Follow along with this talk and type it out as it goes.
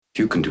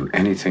You can do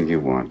anything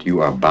you want.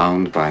 You are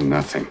bound by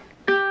nothing.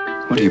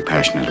 What are you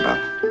passionate about?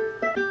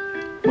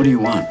 What do you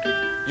want?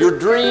 Your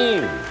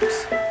dreams.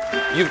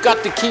 You've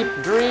got to keep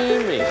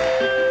dreaming.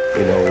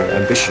 You know,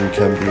 ambition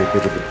can be a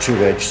bit of a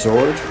two-edged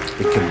sword.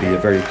 It can be a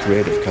very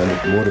creative kind of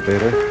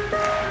motivator,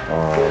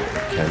 or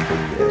it can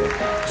be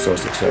a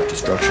source of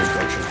self-destruction.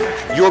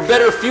 Your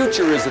better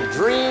future is a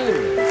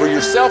dream for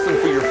yourself and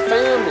for your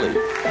family.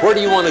 Where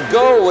do you want to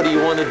go? What do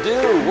you want to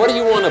do? What do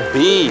you want to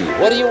be?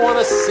 What do you want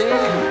to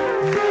see?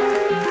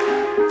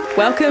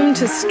 Welcome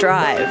to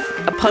Strive,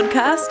 a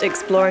podcast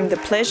exploring the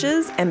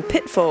pleasures and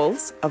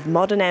pitfalls of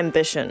modern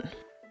ambition.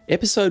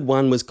 Episode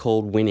 1 was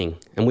called Winning,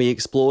 and we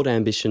explored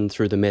ambition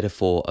through the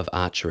metaphor of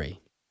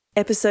archery.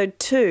 Episode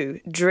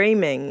 2,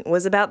 Dreaming,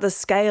 was about the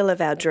scale of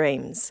our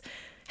dreams.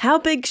 How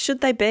big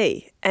should they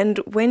be, and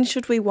when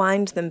should we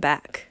wind them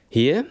back?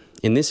 Here,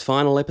 in this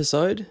final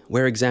episode,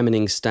 we're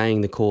examining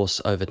staying the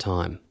course over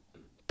time.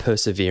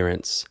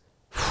 Perseverance.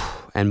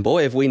 And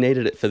boy, have we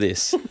needed it for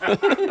this.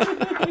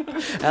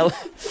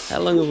 How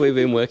long have we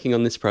been working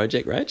on this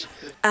project, Rach?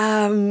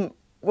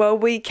 Well,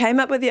 we came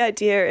up with the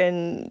idea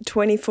in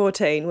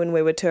 2014 when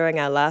we were touring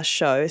our last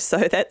show, so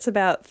that's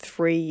about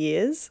 3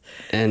 years.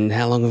 And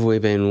how long have we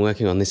been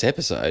working on this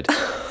episode?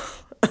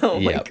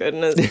 My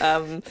goodness.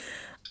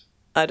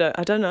 I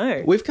don't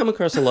know. We've come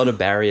across a lot of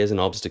barriers and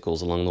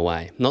obstacles along the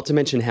way, not to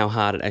mention how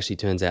hard it actually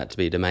turns out to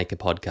be to make a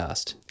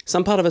podcast.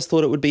 Some part of us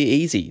thought it would be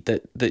easy,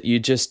 that you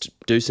just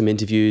do some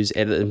interviews,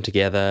 edit them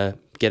together,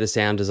 get a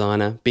sound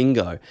designer,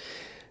 bingo.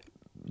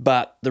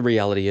 But the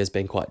reality has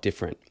been quite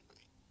different.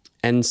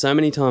 And so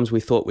many times we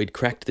thought we'd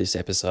cracked this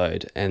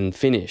episode and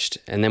finished,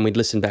 and then we'd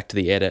listen back to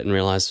the edit and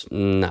realise,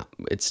 nah,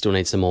 it still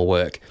needs some more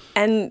work.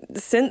 And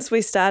since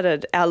we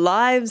started, our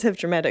lives have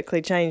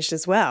dramatically changed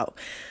as well.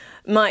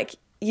 Mike,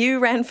 you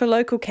ran for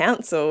local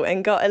council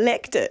and got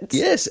elected.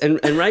 Yes, and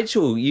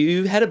Rachel,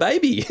 you had a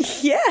baby.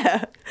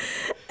 Yeah.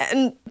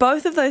 And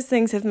both of those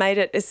things have made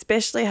it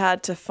especially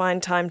hard to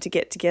find time to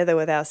get together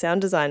with our sound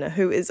designer,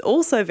 who is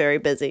also very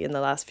busy in the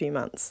last few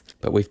months.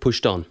 But we've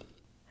pushed on.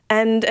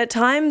 And at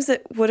times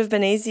it would have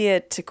been easier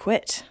to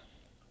quit.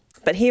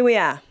 But here we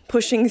are,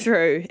 pushing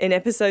through in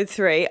episode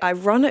 3,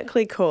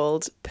 ironically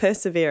called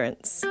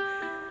Perseverance.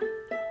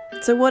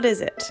 So what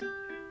is it?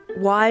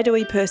 Why do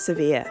we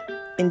persevere,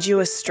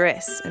 endure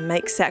stress and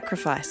make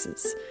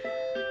sacrifices?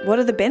 What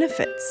are the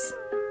benefits?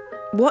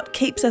 What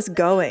keeps us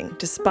going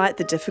despite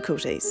the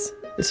difficulties?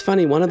 It's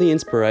funny, one of the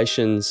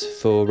inspirations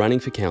for running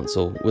for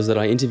council was that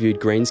I interviewed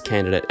Greens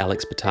candidate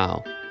Alex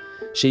Patel.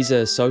 She's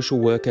a social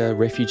worker,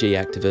 refugee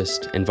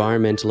activist,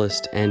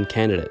 environmentalist and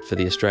candidate for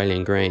the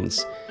Australian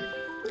Greens.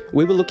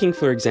 We were looking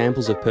for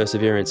examples of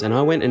perseverance, and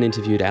I went and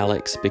interviewed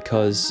Alex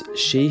because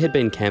she had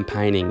been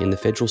campaigning in the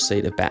federal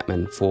seat of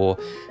Batman for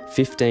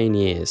 15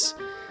 years.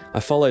 I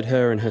followed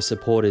her and her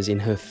supporters in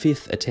her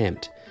 5th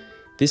attempt.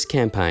 This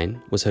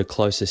campaign was her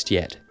closest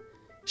yet.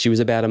 She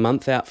was about a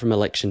month out from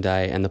election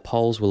day and the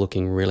polls were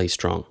looking really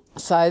strong.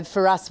 So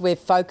for us, we're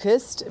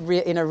focused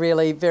in a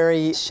really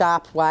very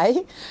sharp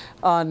way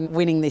on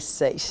winning this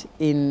seat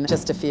in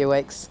just a few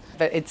weeks.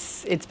 But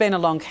it's been a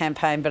long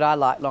campaign, but I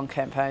like long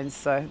campaigns,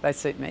 so they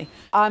suit me.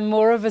 I'm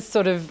more of a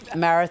sort of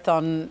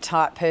marathon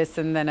type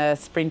person than a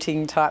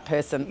sprinting type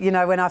person. You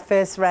know, when I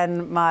first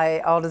ran, my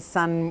oldest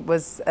son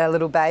was a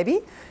little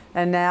baby,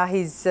 and now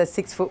he's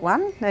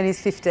 6'1" and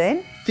he's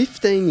 15.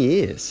 15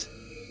 years?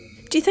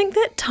 Do you think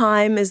that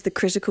time is the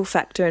critical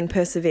factor in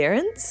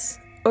perseverance?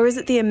 Or is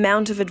it the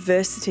amount of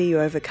adversity you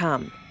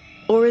overcome?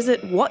 Or is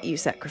it what you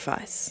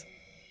sacrifice?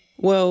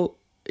 Well,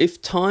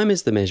 if time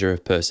is the measure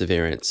of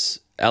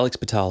perseverance, Alex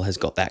Patel has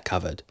got that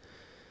covered.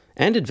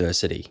 And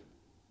adversity.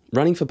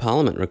 Running for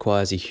Parliament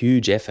requires a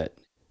huge effort.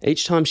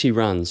 Each time she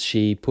runs,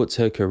 she puts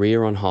her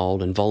career on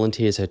hold and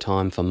volunteers her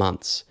time for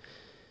months.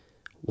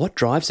 What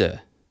drives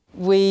her?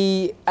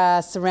 We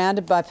are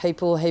surrounded by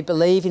people who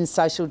believe in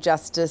social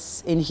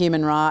justice, in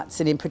human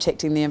rights and in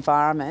protecting the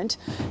environment,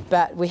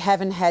 but we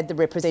haven't had the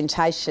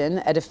representation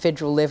at a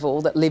federal level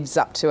that lives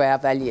up to our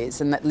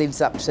values and that lives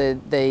up to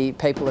the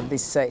people of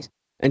this seat.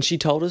 And she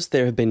told us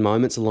there have been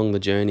moments along the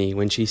journey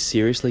when she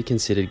seriously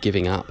considered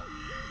giving up.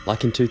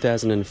 Like in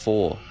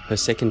 2004, her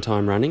second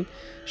time running,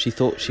 she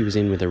thought she was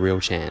in with a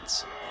real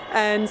chance.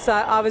 And so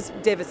I was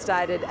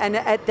devastated. And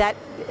at that,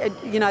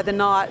 the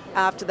night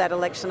after that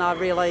election, I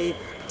really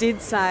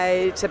did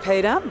say to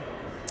Peter,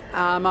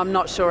 I'm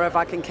not sure if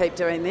I can keep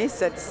doing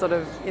this. It's sort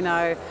of,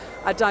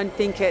 I don't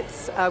think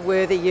it's a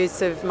worthy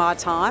use of my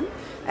time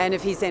and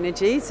of his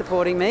energy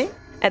supporting me.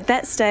 At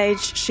that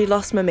stage, she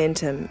lost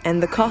momentum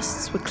and the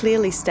costs were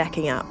clearly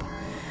stacking up.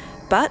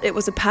 But it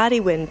was a party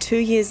win 2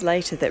 years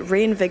later that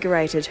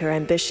reinvigorated her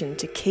ambition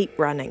to keep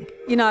running.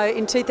 You know,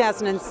 in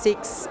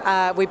 2006,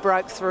 we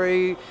broke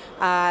through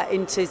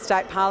into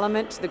state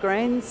parliament, the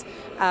Greens,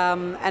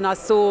 and I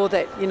saw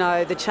that,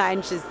 the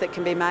changes that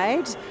can be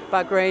made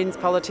by Greens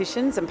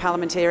politicians and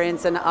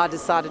parliamentarians, and I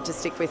decided to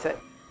stick with it.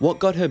 What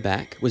got her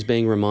back was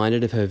being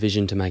reminded of her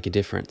vision to make a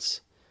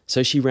difference.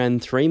 So she ran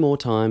 3 more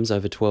times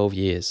over 12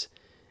 years.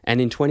 And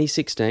in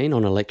 2016,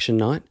 on election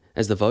night,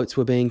 As the votes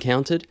were being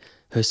counted,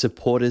 her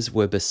supporters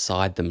were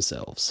beside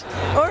themselves.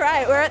 All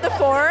right, we're at the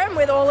forum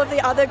with all of the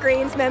other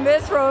Greens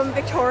members from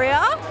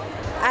Victoria,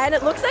 and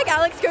it looks like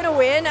Alex is going to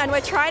win, and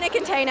we're trying to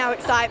contain our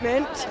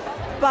excitement,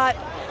 but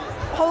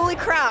holy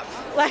crap,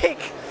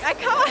 like, I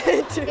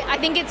can't. I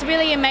think it's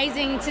really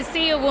amazing to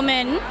see a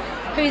woman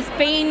who's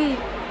been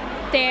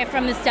there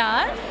from the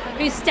start,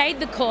 who's stayed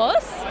the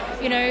course,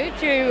 you know,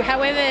 through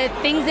however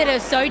things that are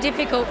so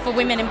difficult for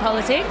women in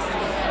politics,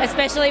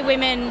 especially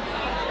women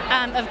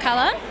of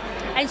colour,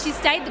 and she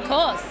stayed the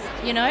course,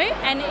 you know,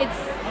 and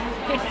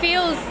it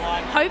feels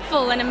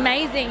hopeful and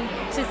amazing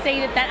to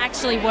see that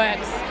actually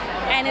works.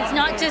 And it's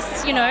not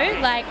just, you know,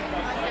 like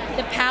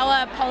the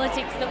power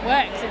politics that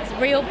works.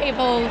 It's real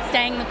people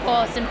staying the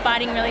course and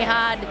fighting really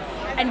hard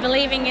and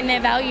believing in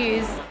their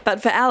values.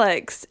 But for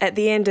Alex, at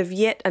the end of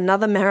yet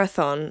another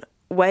marathon,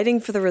 waiting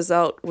for the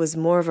result was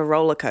more of a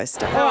roller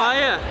coaster. How are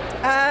you?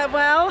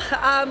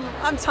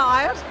 I'm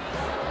tired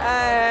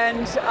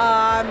and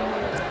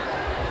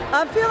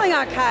I'm feeling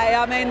okay.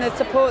 I mean, the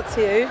support's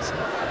huge.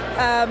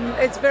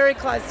 It's very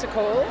close to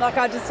call. Like,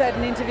 I just had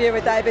an interview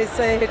with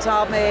ABC who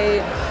told me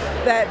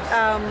that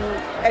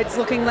it's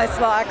looking less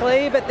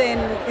likely, but then,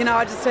 you know,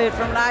 I just heard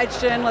from an age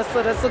journalist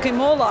that it's looking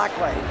more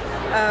likely.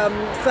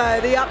 So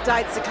the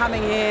updates are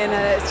coming in,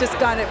 and it's just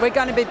we're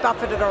going to be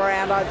buffeted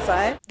around, I'd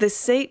say. The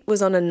seat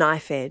was on a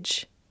knife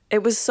edge.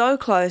 It was so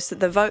close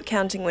that the vote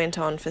counting went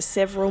on for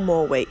several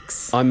more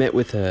weeks. I met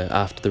with her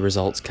after the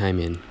results came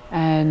in.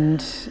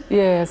 And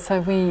yeah,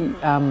 so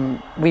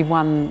we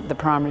won the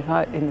primary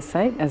vote in the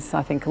seat, as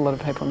I think a lot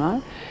of people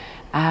know,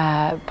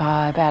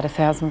 by about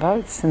 1,000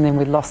 votes, and then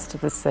we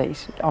lost the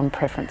seat on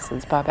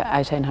preferences by about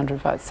 1,800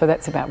 votes. So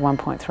that's about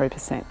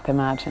 1.3%, the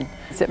margin.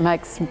 It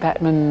makes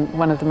Batman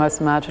one of the most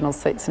marginal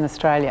seats in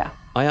Australia.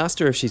 I asked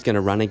her if she's going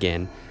to run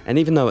again, and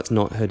even though it's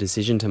not her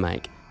decision to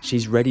make,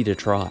 she's ready to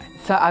try.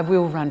 So I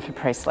will run for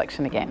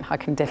pre-selection again, I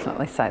can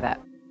definitely say that.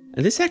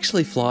 And this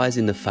actually flies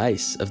in the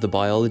face of the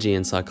biology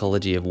and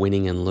psychology of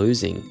winning and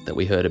losing that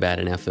we heard about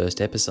in our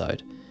first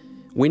episode.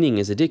 Winning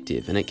is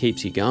addictive and it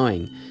keeps you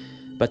going,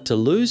 but to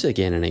lose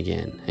again and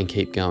again and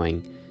keep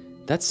going,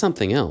 that's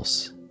something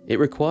else. It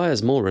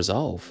requires more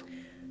resolve.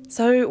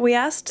 So we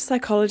asked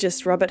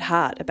psychologist Robert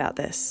Hart about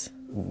this.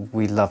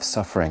 We love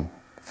suffering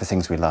for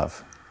things we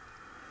love.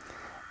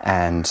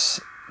 And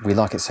we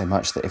like it so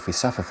much that if we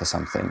suffer for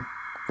something,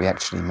 we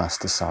actually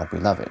must decide we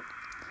love it.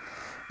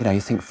 You know,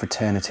 you think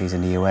fraternities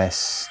in the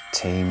US,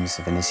 teams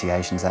of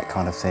initiations, that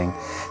kind of thing.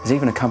 There's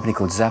even a company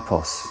called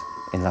Zappos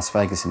in Las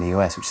Vegas in the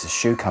US, which is a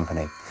shoe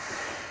company.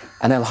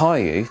 And they'll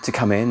hire you to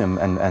come in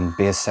and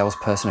be a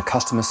salesperson, a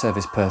customer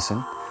service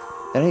person.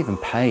 They don't even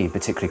pay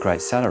particularly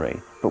great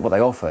salary, but what they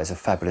offer is a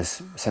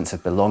fabulous sense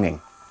of belonging.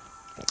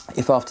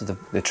 If after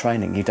the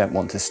training you don't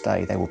want to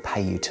stay, they will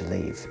pay you to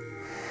leave.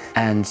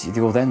 And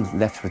you're then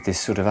left with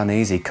this sort of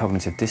uneasy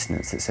cognitive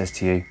dissonance that says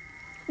to you,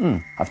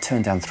 I've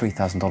turned down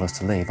 $3,000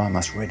 to leave, I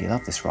must really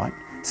love this, right?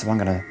 So I'm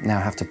going to now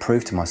have to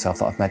prove to myself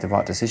that I've made the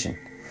right decision.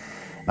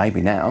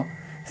 Maybe now,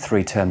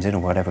 3 terms in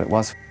or whatever it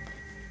was,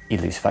 you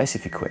lose face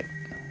if you quit.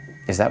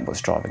 Is that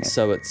what's driving it?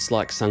 So it's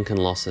like sunken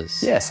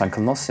losses. Yeah,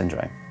 sunken loss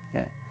syndrome,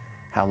 yeah.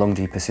 How long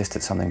do you persist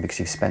at something because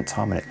you've spent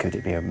time on it? Could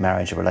it be a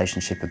marriage, a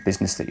relationship, a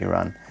business that you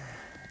run,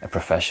 a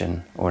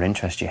profession, or an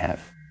interest you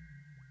have?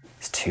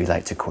 It's too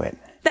late to quit.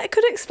 That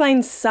could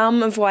explain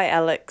some of why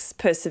Alex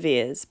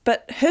perseveres,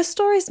 but her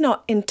story's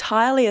not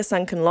entirely a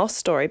sunken loss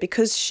story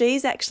because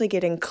she's actually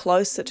getting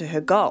closer to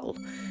her goal.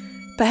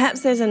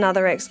 Perhaps there's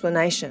another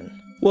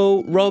explanation.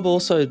 Well, Rob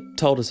also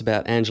told us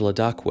about Angela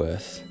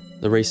Duckworth,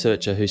 the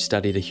researcher who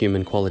studied a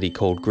human quality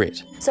called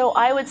grit. So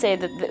I would say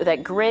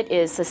that grit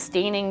is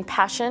sustaining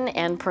passion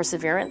and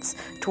perseverance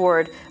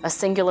toward a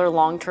singular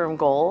long-term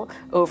goal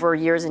over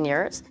years and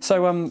years.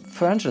 So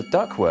for Angela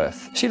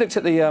Duckworth, she looked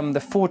at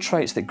the 4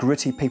 traits that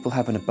gritty people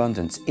have in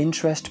abundance: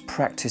 interest,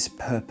 practice,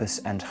 purpose,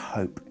 and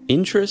hope.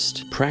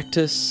 Interest,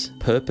 practice,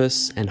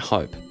 purpose, and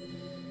hope.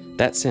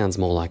 That sounds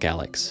more like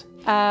Alex.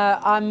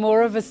 I'm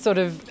more of a sort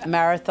of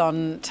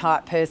marathon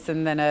type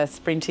person than a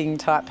sprinting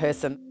type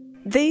person.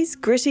 These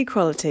gritty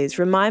qualities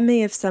remind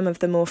me of some of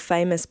the more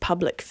famous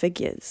public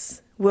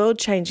figures,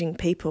 world-changing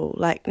people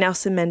like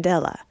Nelson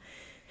Mandela.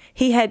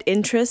 He had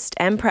interest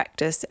and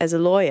practice as a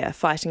lawyer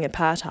fighting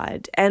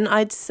apartheid, and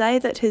I'd say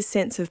that his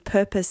sense of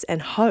purpose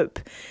and hope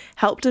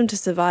helped him to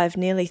survive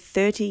nearly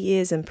 30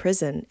 years in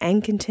prison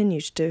and continue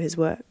to do his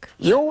work.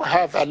 You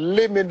have a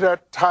limited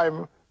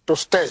time to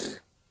stay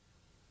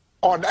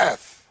on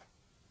earth.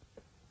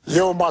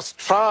 You must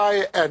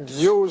try and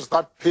use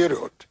that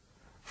period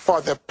for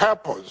the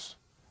purpose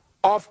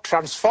of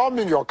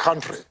transforming your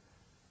country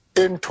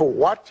into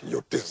what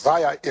you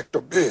desire it to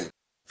be.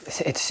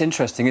 It's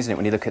interesting, isn't it,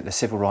 when you look at the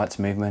civil rights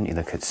movement, you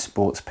look at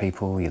sports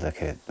people, you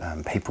look at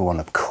people on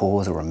a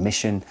cause or a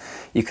mission.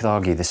 You could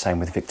argue the same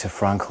with Viktor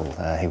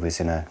Frankl. He was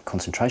in a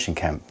concentration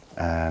camp,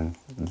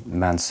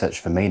 Man's Search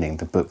for Meaning,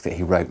 the book that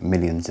he wrote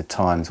millions of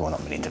times, well,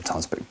 not millions of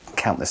times, but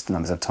countless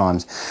numbers of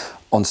times,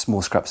 on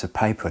small scraps of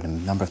paper, and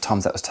a number of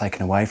times that was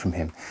taken away from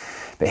him.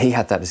 But he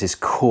had that as his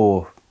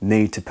core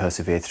need to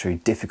persevere through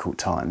difficult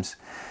times,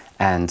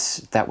 And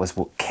that was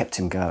what kept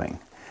him going.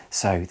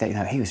 So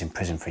he was in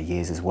prison for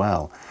years as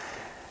well.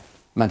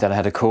 Mandela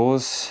had a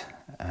cause,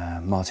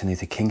 Martin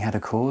Luther King had a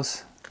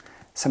cause.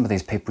 Some of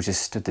these people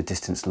just stood the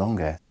distance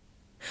longer.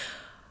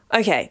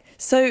 Okay,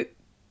 so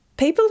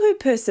people who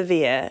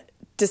persevere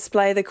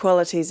display the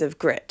qualities of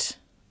grit.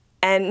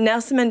 And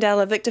Nelson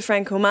Mandela, Viktor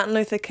Frankl, Martin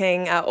Luther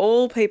King are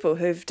all people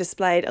who've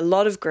displayed a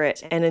lot of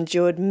grit and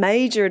endured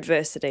major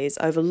adversities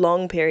over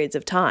long periods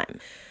of time.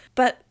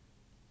 But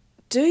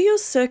do your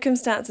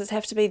circumstances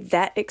have to be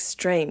that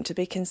extreme to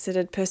be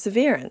considered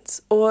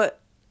perseverance? Or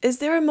is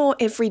there a more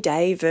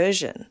everyday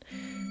version?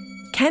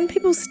 Can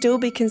people still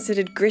be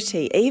considered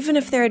gritty, even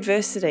if their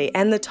adversity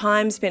and the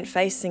time spent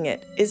facing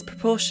it is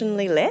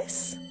proportionally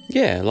less?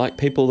 Yeah, like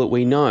people that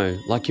we know,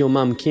 like your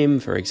mum Kim,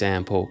 for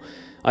example.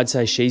 I'd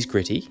say she's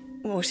gritty.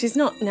 Well, she's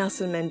not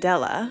Nelson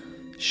Mandela.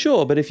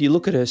 Sure, but if you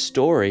look at her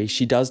story,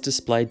 she does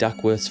display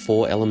Duckworth's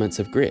 4 elements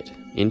of grit: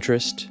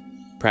 interest,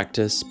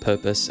 practice,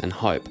 purpose, and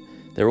hope.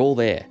 They're all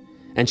there.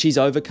 And she's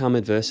overcome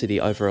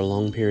adversity over a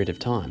long period of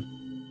time.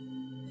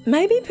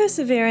 Maybe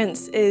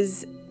perseverance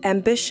is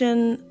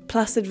ambition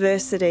plus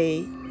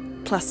adversity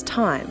plus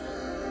time.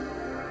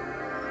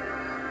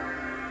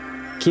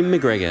 Kim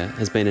McGregor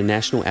has been a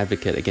national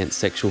advocate against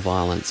sexual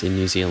violence in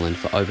New Zealand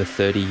for over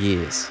 30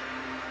 years.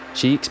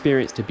 She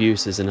experienced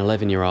abuse as an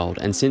 11-year-old,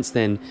 and since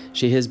then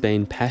she has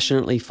been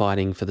passionately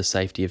fighting for the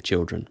safety of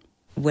children.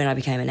 When I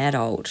became an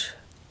adult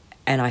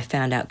and I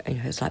found out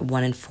it's like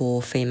 1 in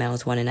 4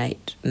 females, 1 in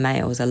 8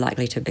 males are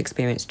likely to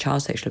experience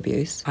child sexual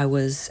abuse, I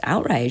was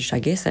outraged, I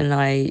guess, and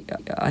I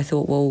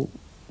thought, well,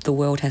 the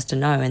world has to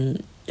know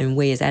and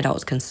we as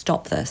adults can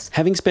stop this.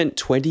 Having spent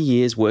 20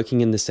 years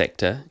working in the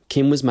sector,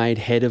 Kim was made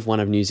head of one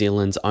of New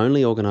Zealand's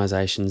only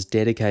organisations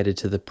dedicated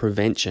to the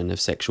prevention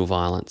of sexual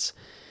violence.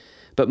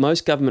 But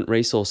most government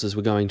resources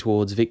were going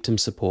towards victim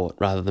support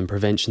rather than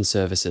prevention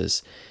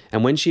services.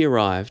 And when she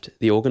arrived,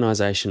 the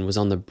organisation was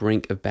on the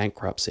brink of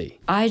bankruptcy.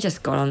 I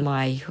just got on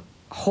my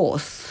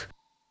horse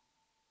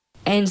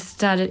and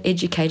started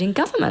educating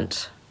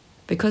government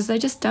because they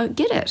just don't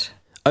get it.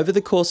 Over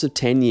the course of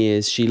 10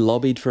 years, she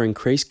lobbied for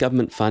increased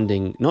government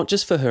funding, not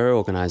just for her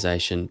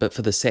organisation, but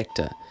for the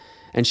sector.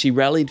 And she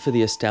rallied for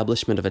the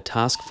establishment of a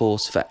task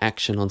force for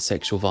action on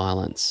sexual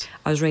violence.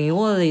 I was ringing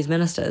all of these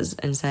ministers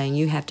and saying,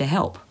 you have to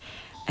help.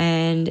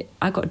 And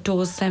I got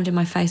doors slammed in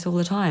my face all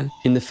the time.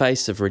 In the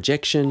face of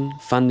rejection,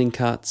 funding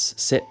cuts,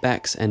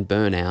 setbacks and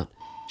burnout,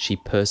 she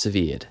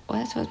persevered. Well,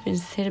 that's what's been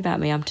said about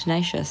me. I'm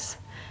tenacious.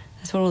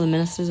 That's what all the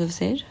ministers have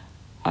said.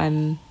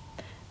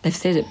 They've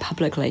said it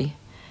publicly.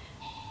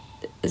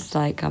 It's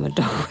like I'm a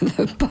dog with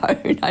a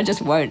bone. I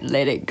just won't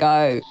let it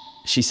go.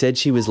 She said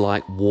she was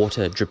like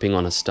water dripping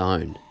on a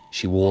stone.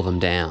 She wore them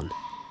down.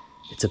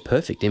 It's a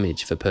perfect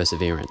image for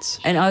perseverance.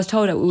 And I was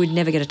told that we would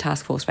never get a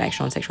task force for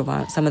action on sexual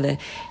violence. Some of the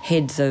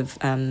heads of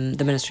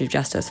the Ministry of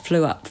Justice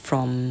flew up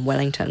from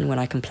Wellington when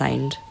I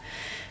complained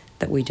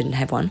that we didn't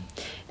have one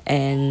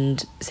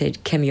and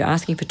said, Kim, you're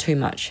asking for too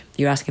much.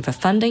 You're asking for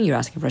funding, you're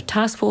asking for a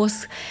task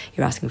force,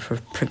 you're asking for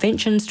a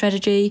prevention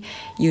strategy.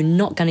 You're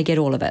not going to get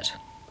all of it.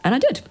 And I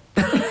did.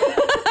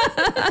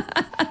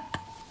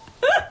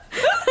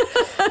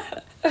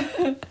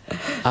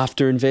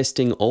 After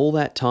investing all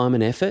that time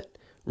and effort,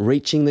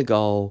 reaching the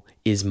goal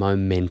is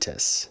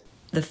momentous.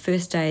 The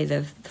first day,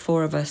 the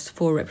 4 of us,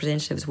 4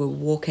 representatives, were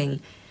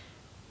walking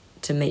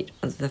to meet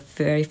the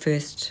very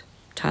first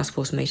task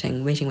force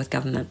meeting with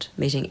government,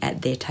 meeting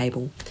at their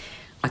table.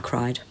 I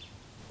cried.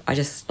 I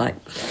just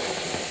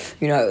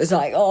it was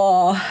like,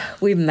 oh,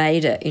 we've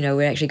made it.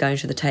 We're actually going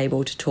to the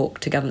table to talk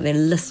to government. They're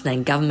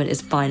listening. Government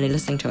is finally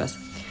listening to us.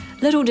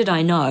 Little did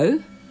I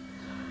know,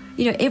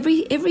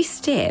 every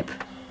step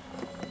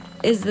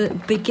is the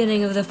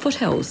beginning of the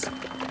foothills.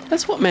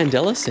 That's what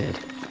Mandela said.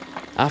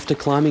 After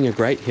climbing a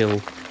great hill,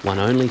 one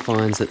only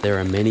finds that there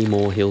are many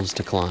more hills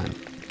to climb.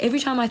 Every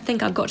time I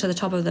think I've got to the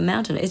top of the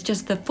mountain, it's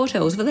just the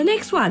foothills for the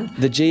next one.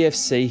 The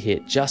GFC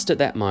hit just at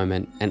that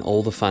moment and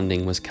all the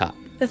funding was cut.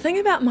 The thing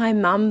about my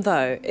mum,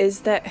 though,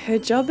 is that her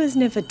job is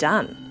never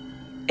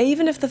done.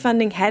 Even if the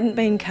funding hadn't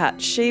been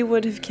cut, she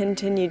would have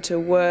continued to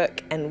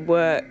work and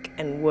work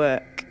and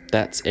work.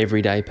 That's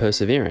everyday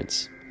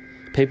perseverance.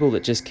 People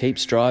that just keep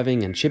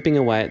striving and chipping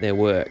away at their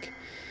work.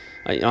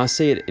 I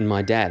see it in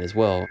my dad as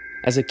well.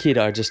 As a kid,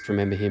 I just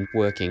remember him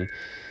working.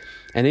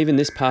 And even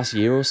this past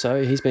year or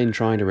so, he's been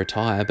trying to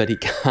retire, but he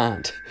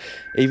can't.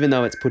 Even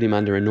though it's put him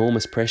under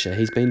enormous pressure,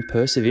 he's been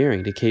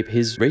persevering to keep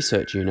his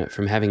research unit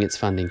from having its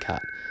funding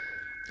cut.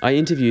 I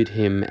interviewed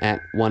him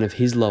at one of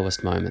his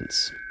lowest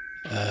moments.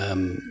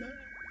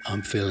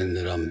 I'm feeling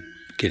that I'm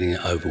getting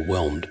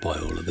overwhelmed by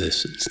all of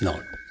this. It's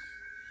not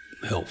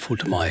helpful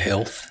to my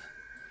health,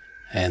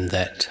 and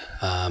that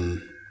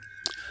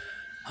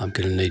I'm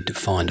going to need to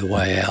find a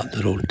way out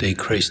that'll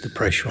decrease the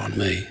pressure on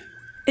me.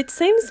 It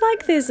seems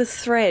like there's a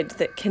thread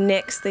that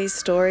connects these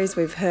stories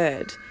we've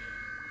heard.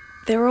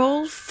 They're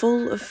all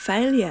full of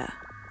failure,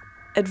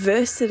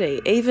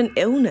 adversity, even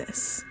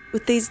illness,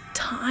 with these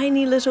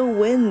tiny little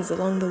wins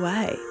along the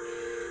way.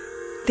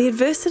 The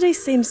adversity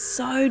seems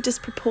so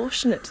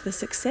disproportionate to the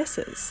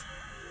successes.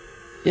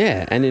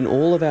 Yeah, and in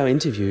all of our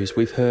interviews,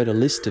 we've heard a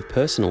list of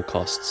personal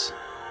costs.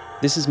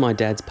 This is my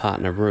dad's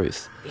partner,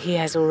 Ruth. He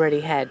has already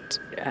had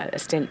a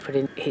stent put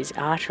in his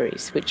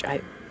arteries, which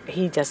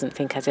he doesn't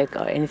think has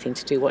got anything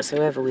to do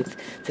whatsoever with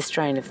the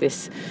strain of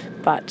this.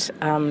 But,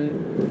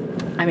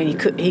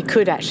 he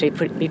could actually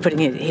be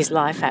putting his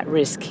life at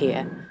risk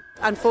here.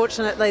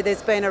 Unfortunately,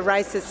 there's been a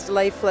racist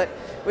leaflet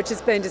which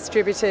has been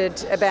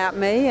distributed about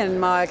me and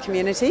my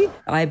community.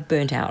 I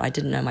burnt out. I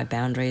didn't know my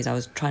boundaries. I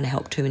was trying to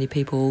help too many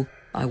people.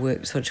 I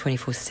worked sort of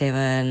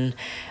 24/7,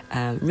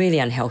 really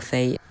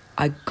unhealthy.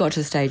 I got to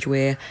the stage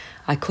where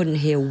I couldn't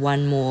hear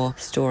one more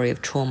story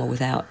of trauma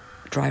without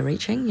dry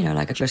reaching.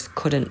 I just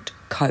couldn't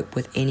cope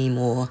with any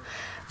more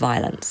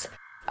violence.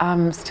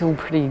 I'm still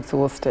pretty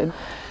exhausted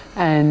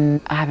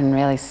and I haven't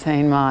really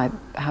seen my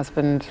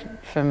husband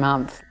for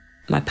months.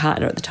 My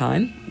partner at the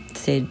time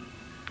said,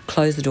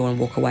 close the door and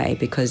walk away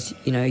because,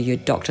 your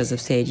doctors have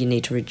said you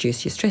need to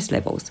reduce your stress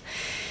levels.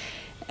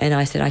 And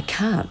I said, I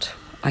can't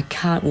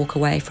walk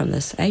away from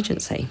this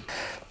agency.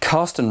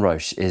 Carsten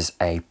Roche is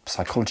a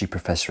psychology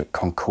professor at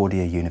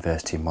Concordia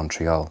University in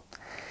Montreal.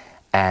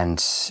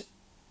 And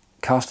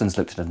Carsten's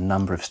looked at a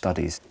number of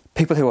studies.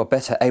 People who are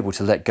better able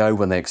to let go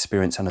when they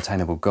experience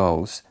unattainable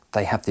goals,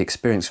 they have the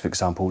experience, for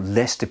example,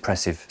 less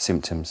depressive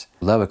symptoms,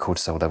 lower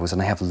cortisol levels,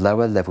 and they have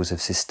lower levels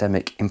of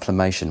systemic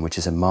inflammation, which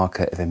is a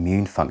marker of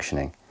immune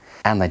functioning.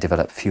 And they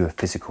develop fewer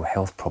physical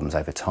health problems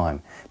over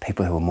time.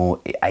 People who are more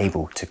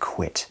able to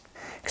quit,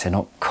 because they're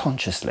not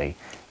consciously,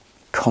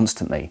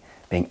 constantly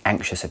being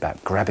anxious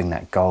about grabbing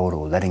that goal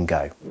or letting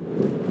go.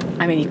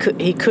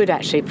 He could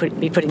actually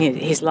be putting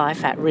his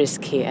life at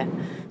risk here.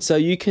 So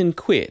you can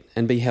quit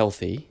and be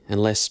healthy and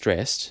less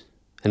stressed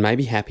and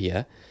maybe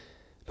happier,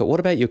 but what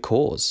about your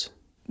cause?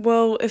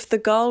 Well, if the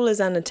goal is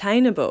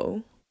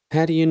unattainable...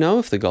 How do you know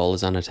if the goal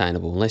is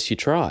unattainable unless you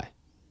try?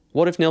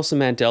 What if Nelson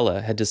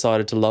Mandela had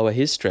decided to lower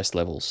his stress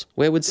levels?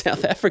 Where would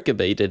South Africa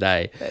be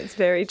today? That's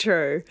very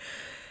true.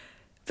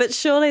 But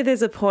surely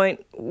there's a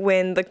point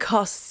when the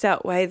costs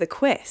outweigh the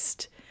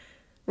quest,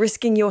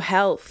 risking your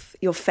health,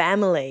 your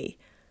family,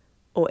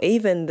 or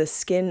even the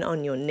skin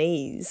on your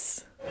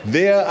knees.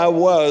 There I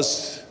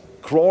was,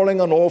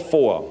 crawling on all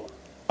four,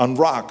 on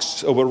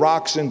rocks, over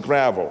rocks and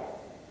gravel,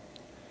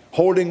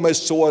 holding my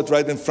sword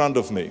right in front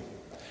of me.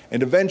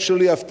 And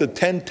eventually, after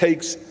 10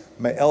 takes,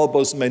 my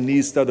elbows, my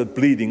knees started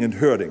bleeding and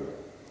hurting.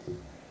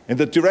 And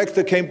the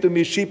director came to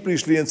me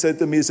sheepishly and said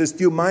to me, he says,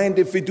 do you mind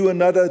if we do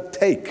another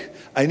take?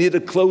 I need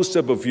a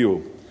close-up of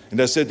you. And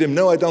I said to him,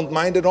 no, I don't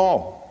mind at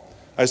all.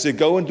 I said,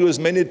 go and do as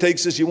many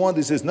takes as you want.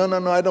 He says, no,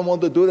 I don't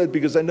want to do that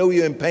because I know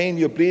you're in pain,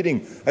 you're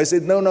bleeding. I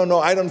said, no,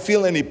 I don't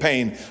feel any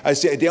pain. I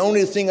said, the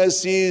only thing I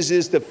see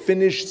is the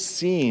finished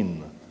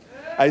scene.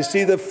 I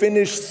see the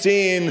finished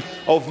scene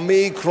of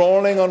me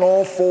crawling on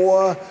all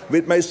four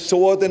with my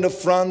sword in the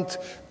front,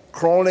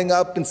 crawling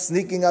up and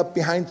sneaking up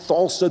behind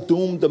Thulsa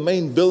Doom, the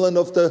main villain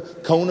of the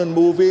Conan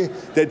movie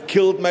that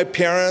killed my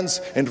parents,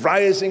 and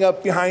rising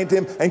up behind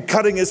him and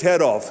cutting his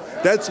head off.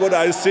 That's what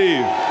I see.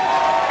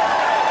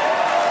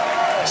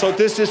 So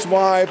this is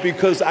why,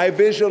 because I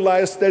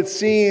visualized that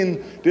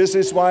scene, this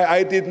is why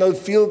I did not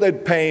feel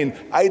that pain.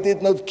 I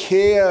did not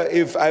care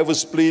if I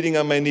was bleeding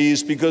on my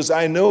knees because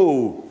I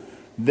know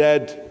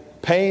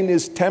that pain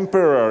is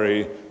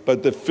temporary,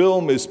 but the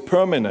film is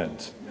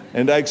permanent.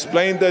 And I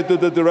explained that to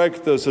the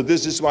director, so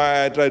this is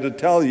why I try to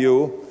tell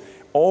you,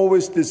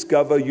 always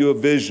discover your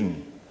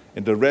vision,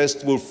 and the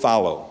rest will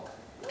follow.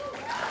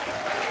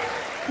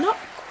 Not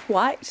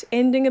quite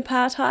ending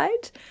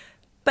apartheid,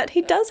 but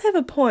he does have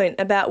a point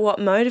about what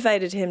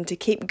motivated him to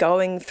keep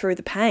going through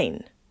the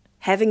pain.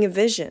 Having a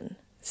vision,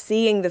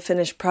 seeing the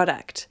finished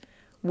product,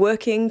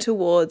 working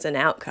towards an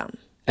outcome.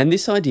 And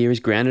this idea is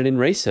grounded in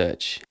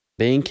research.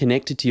 Being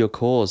connected to your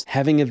cause,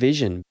 having a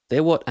vision.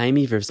 They're what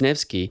Amy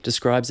Wrzesniewski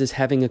describes as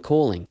having a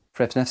calling.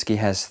 Wrzesniewski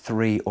has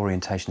 3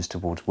 orientations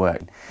towards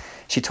work.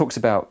 She talks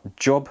about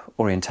job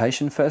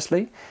orientation,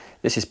 firstly.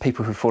 This is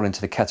people who fall into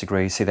the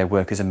category see their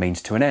work as a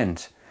means to an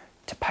end,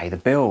 to pay the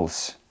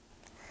bills.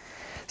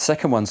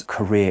 Second one's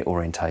career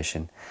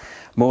orientation,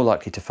 more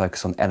likely to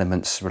focus on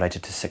elements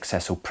related to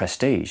success or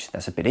prestige.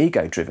 That's a bit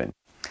ego-driven.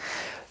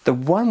 The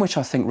one which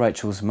I think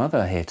Rachel's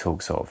mother here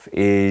talks of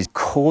is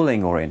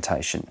calling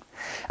orientation.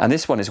 And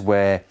this one is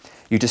where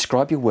you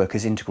describe your work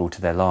as integral to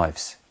their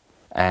lives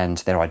and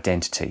their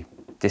identity.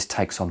 This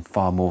takes on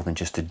far more than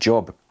just a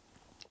job.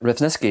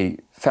 Wrzesniewski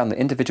found that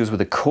individuals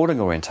with a calling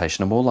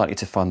orientation are more likely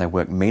to find their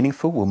work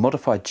meaningful, will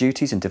modify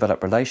duties and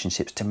develop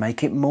relationships to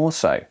make it more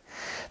so.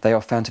 They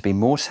are found to be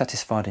more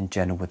satisfied in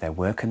general with their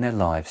work and their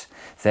lives.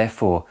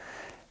 Therefore,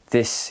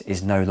 this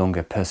is no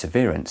longer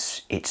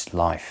perseverance, it's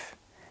life.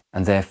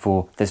 And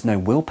therefore, there's no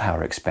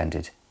willpower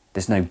expended.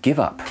 There's no give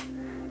up.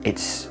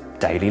 It's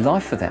daily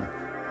life for them.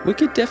 We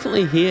could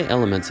definitely hear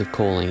elements of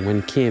calling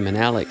when Kim and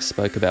Alex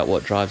spoke about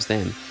what drives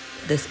them.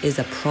 This is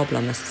a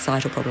problem, a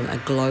societal problem, a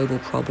global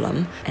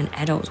problem, and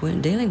adults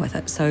weren't dealing with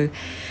it. So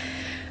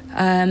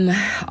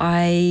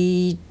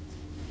I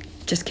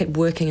just kept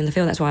working in the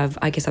field. That's why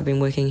I guess I've been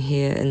working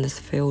here in this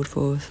field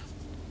for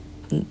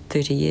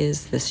 30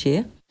 years this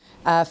year.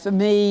 For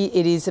me,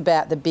 it is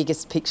about the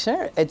biggest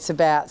picture. It's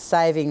about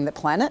saving the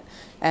planet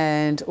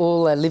and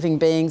all the living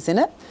beings in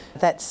it.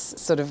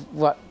 That's sort of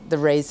what the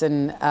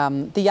reason,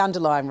 the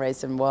underlying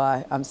reason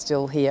why I'm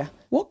still here.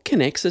 What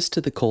connects us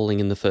to the calling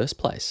in the first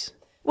place?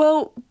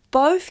 Well,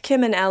 both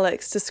Kim and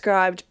Alex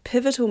described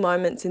pivotal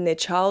moments in their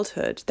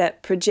childhood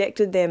that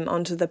projected them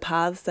onto the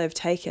paths they've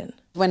taken.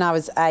 When I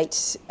was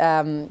 8,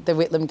 the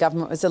Whitlam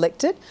government was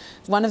elected.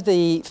 One of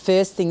the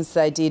first things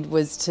they did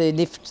was to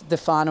lift the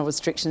final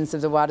restrictions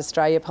of the White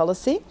Australia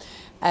policy.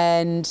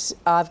 And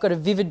I've got a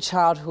vivid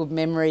childhood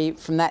memory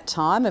from that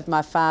time of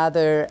my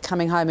father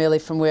coming home early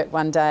from work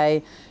one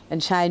day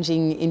and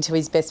changing into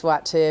his best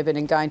white turban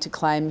and going to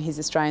claim his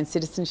Australian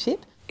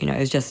citizenship. You know, it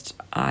was just,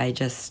 I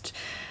just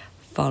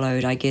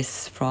followed, I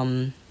guess,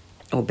 from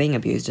being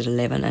abused at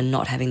 11 and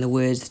not having the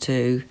words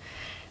to,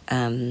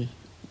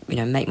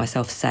 make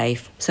myself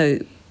safe. So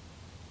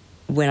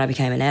when I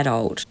became an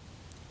adult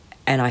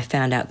and I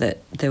found out that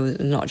there was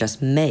not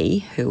just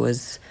me who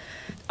was,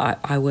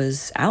 I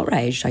was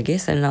outraged, I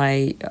guess, and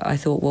I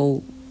thought,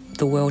 well,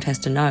 the world has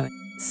to know.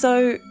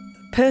 So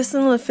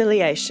personal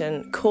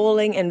affiliation,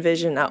 calling and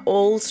vision are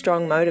all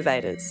strong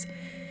motivators.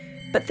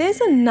 But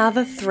there's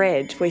another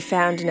thread we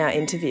found in our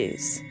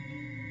interviews.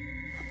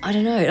 I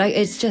don't know,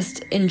 it's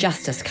just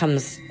injustice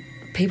comes.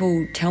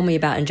 People tell me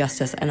about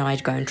injustice and I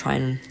go and try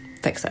and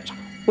fix it.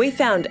 We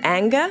found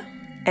anger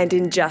and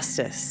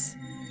injustice,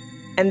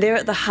 and they're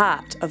at the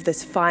heart of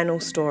this final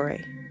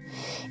story.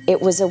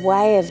 It was a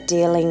way of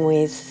dealing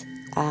with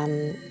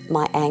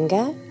my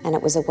anger, and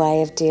it was a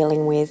way of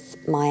dealing with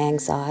my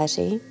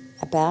anxiety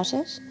about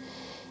it.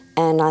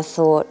 And I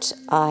thought,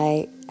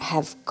 I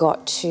have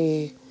got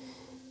to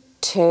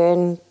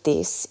turn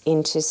this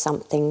into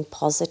something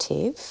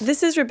positive.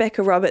 This is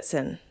Rebecca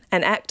Robertson,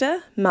 an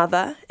actor,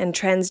 mother and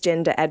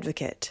transgender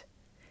advocate.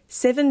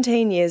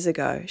 17 years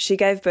ago, she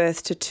gave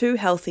birth to 2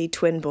 healthy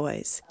twin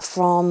boys.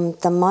 From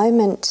the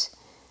moment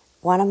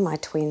one of my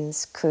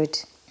twins could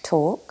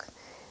talk,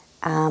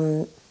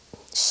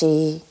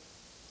 she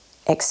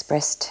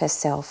expressed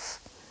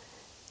herself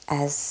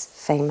as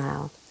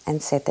female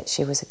and said that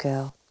she was a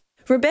girl.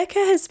 Rebecca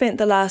has spent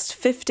the last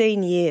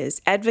 15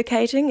 years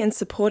advocating and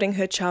supporting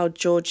her child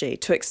Georgie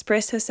to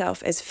express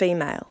herself as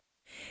female,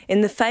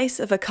 in the face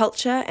of a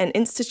culture and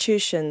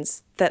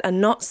institutions that are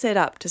not set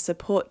up to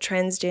support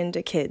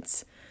transgender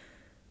kids.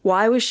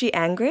 Why was she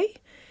angry?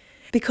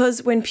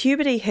 Because when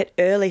puberty hit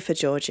early for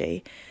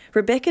Georgie,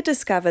 Rebecca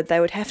discovered they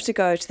would have to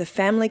go to the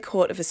Family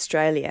Court of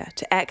Australia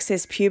to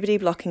access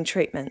puberty-blocking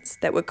treatments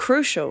that were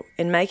crucial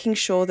in making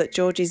sure that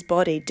Georgie's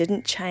body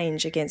didn't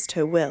change against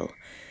her will.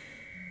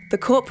 The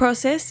court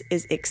process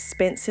is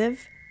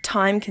expensive,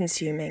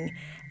 time-consuming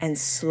and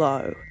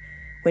slow,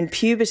 when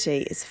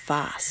puberty is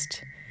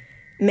fast.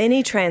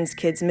 Many trans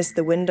kids miss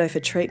the window for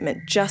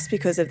treatment just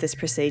because of this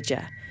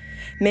procedure.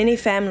 Many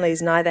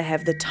families neither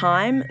have the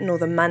time nor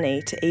the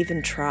money to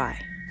even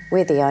try.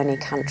 We're the only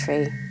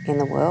country in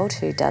the world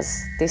who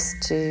does this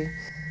to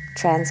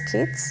trans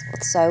kids.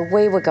 So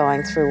we were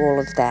going through all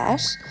of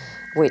that,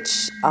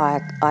 which I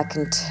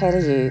can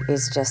tell you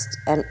is just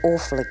an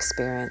awful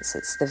experience.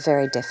 It's the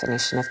very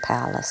definition of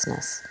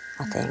powerlessness,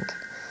 I think,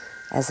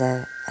 as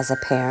a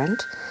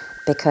parent,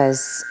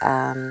 because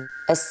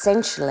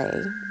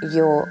essentially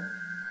your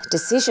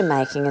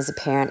decision-making as a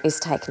parent is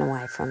taken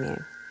away from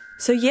you.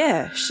 So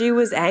yeah, she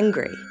was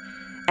angry.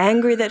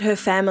 Angry that her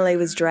family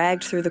was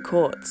dragged through the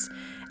courts.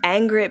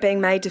 Angry at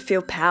being made to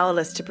feel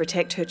powerless to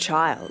protect her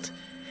child.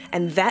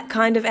 And that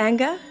kind of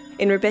anger,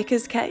 in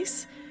Rebecca's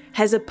case,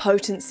 has a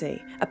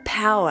potency, a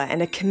power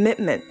and a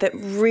commitment that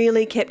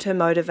really kept her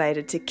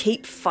motivated to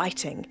keep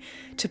fighting,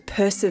 to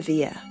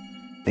persevere.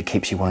 It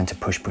keeps you wanting to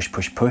push, push,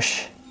 push,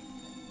 push.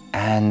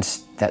 And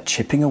that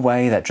chipping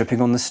away, that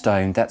dripping on the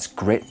stone, that's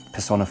grit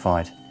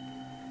personified.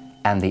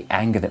 And the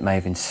anger that may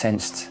have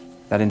incensed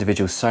that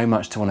individual so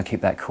much to want to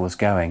keep that cause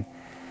going,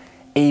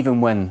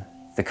 even when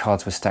the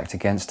cards were stacked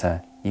against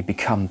her, you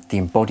become the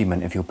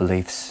embodiment of your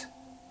beliefs,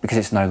 because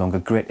it's no longer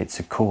grit, it's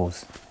a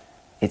cause.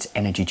 It's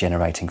energy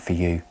generating for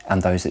you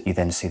and those that you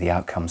then see the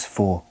outcomes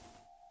for.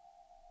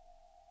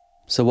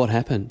 So what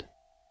happened?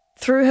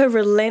 Through her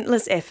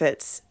relentless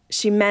efforts,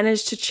 she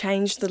managed to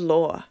change the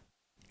law,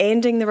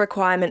 ending the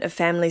requirement of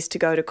families to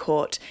go to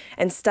court,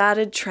 and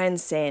started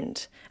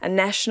Transcend, a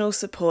national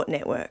support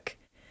network.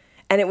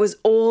 And it was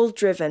all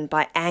driven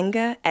by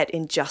anger at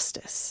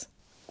injustice.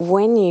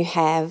 When you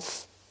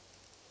have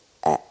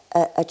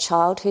a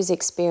child who's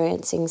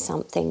experiencing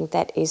something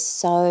that is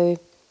so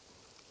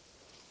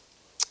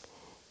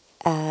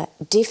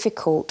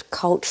difficult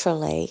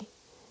culturally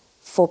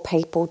for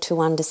people to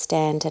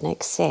understand and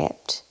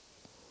accept,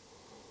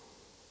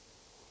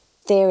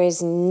 there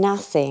is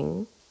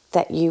nothing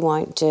that you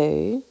won't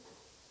do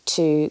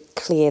to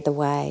clear the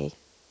way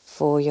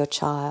for your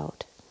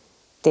child.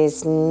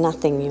 There's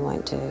nothing you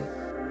won't do.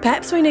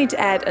 Perhaps we need to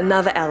add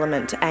another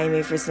element to Amy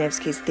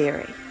Wrzniewski's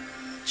theory.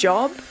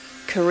 Job,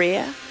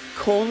 career,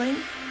 calling,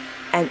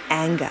 and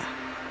anger.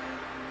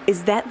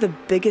 Is that the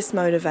biggest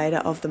motivator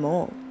of them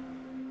all?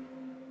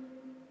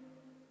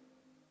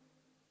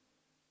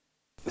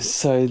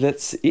 So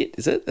that's it,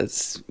 is it?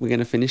 We're going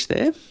to finish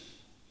there?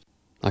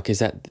 Like, is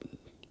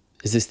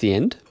this the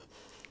end?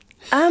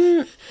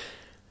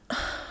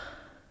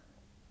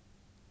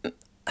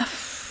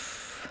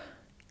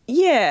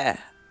 Yeah,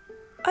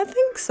 I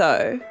think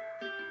so.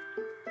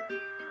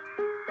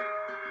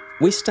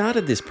 We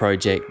started this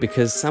project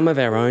because some of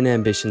our own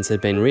ambitions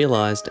had been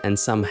realised and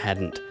some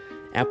hadn't.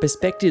 Our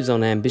perspectives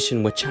on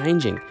ambition were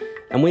changing,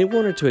 and we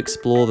wanted to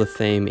explore the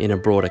theme in a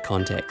broader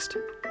context.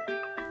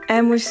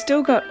 And we've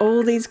still got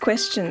all these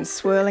questions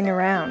swirling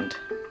around.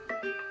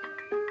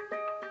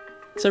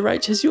 So,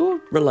 Rach, has your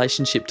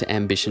relationship to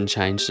ambition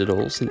changed at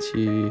all since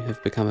you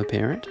have become a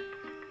parent?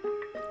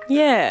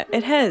 Yeah,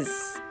 it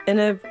has. In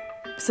a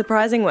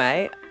surprising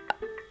way.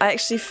 I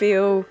actually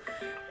feel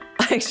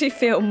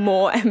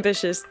more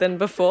ambitious than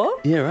before.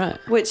 Yeah, right.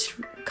 Which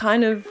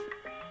kind of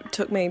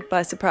took me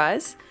by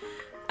surprise.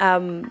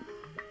 I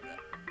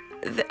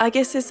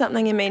guess there's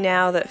something in me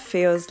now that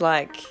feels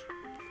like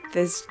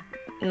there's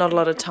not a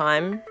lot of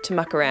time to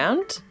muck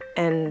around,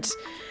 and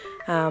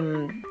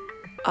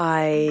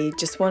I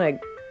just want to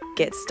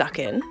get stuck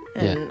in,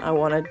 and I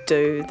want to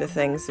do the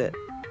things that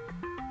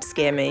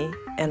scare me,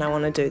 and I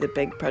want to do the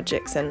big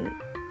projects, and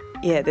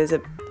yeah, there's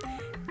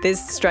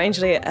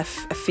strangely a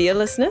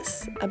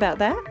fearlessness about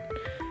that.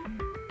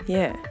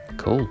 Yeah.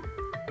 Cool.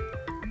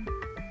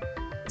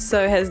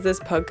 So has this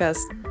podcast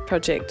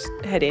project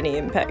had any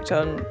impact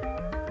on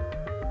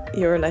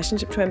your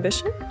relationship to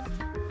ambition?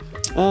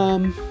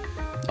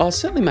 It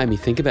certainly made me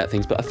think about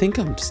things, but I think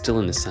I'm still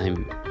in the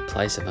same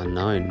place of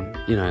unknown.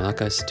 You know,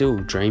 like I still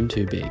dream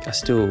too big. I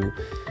still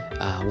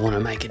want to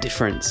make a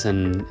difference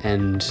and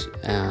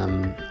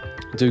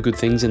do good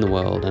things in the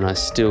world, and I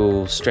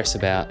still stress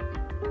about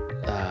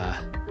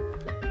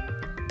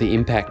the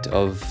impact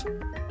of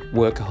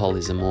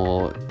workaholism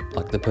or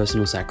like the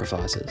personal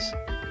sacrifices.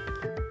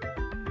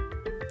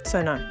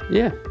 So no.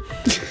 Yeah.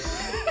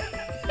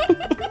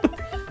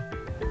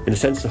 In a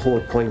sense, the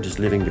whole point is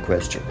living the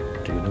question.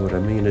 Do you know what I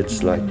mean?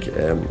 It's like,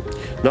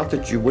 not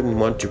that you wouldn't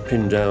want to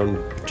pin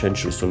down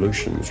potential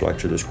solutions, like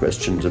to those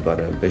questions about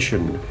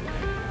ambition.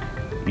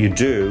 You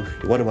do.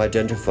 You want to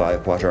identify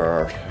what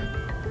are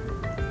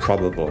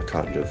probable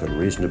kind of and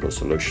reasonable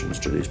solutions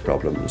to these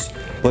problems.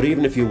 But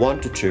even if you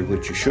wanted to,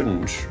 which you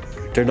shouldn't,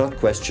 they're not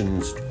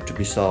questions to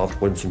be solved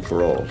once and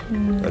for all.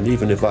 And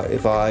even if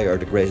I or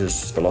the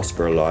greatest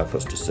philosopher alive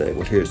was to say,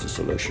 well, here's the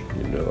solution,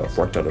 you know, I've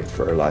worked on it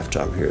for a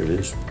lifetime, here it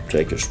is,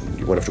 take it,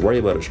 you won't have to worry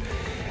about it.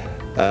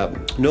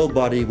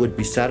 Nobody would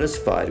be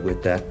satisfied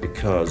with that,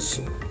 because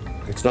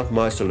it's not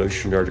my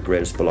solution or the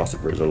greatest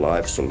philosopher's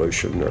alive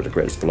solution or the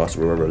greatest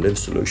philosopher ever lived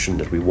solution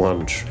that we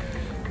want.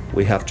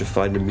 We have to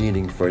find a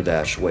meaning for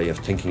that way of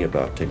thinking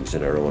about things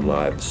in our own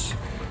lives.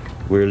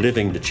 We're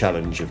living the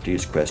challenge of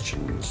these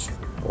questions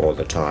all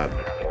the time.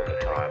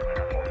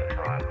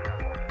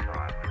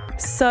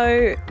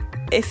 So,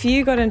 if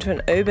you got into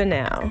an Uber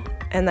now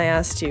and they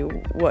asked you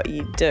what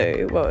you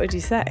do, what would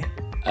you say?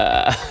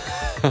 That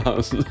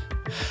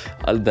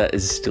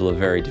is still a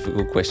very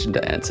difficult question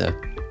to answer.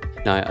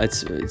 No,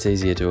 it's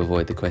easier to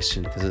avoid the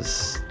question because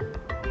it's...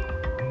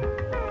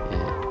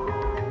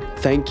 Yeah.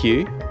 Thank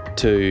you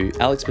to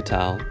Alex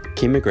Patal,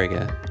 Kim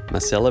McGregor,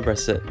 Marcella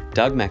Bressett,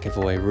 Doug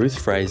McEvoy, Ruth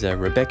Fraser,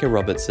 Rebecca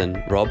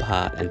Robertson, Rob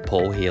Hart and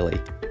Paul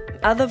Healy.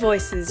 Other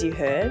voices you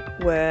heard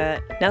were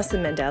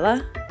Nelson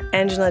Mandela,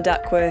 Angela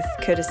Duckworth,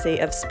 courtesy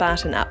of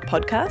Spartan Up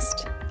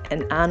podcast,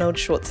 and Arnold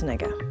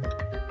Schwarzenegger.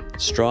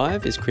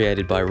 Strive is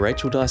created by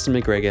Rachael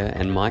Dyson-McGregor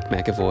and Mike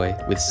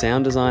McEvoy, with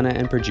sound designer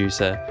and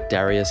producer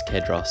Darius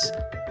Kedros,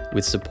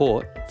 with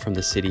support from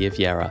the City of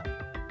Yarra.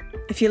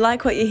 If you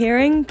like what you're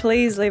hearing,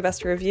 please leave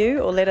us a review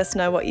or let us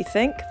know what you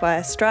think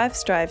via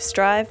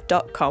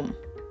strive.com.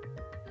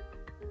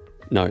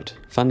 Note,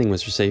 funding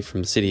was received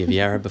from the City of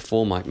Yarra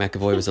before Mike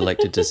McEvoy was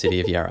elected to City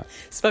of Yarra.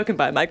 Spoken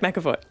by Mike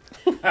McEvoy.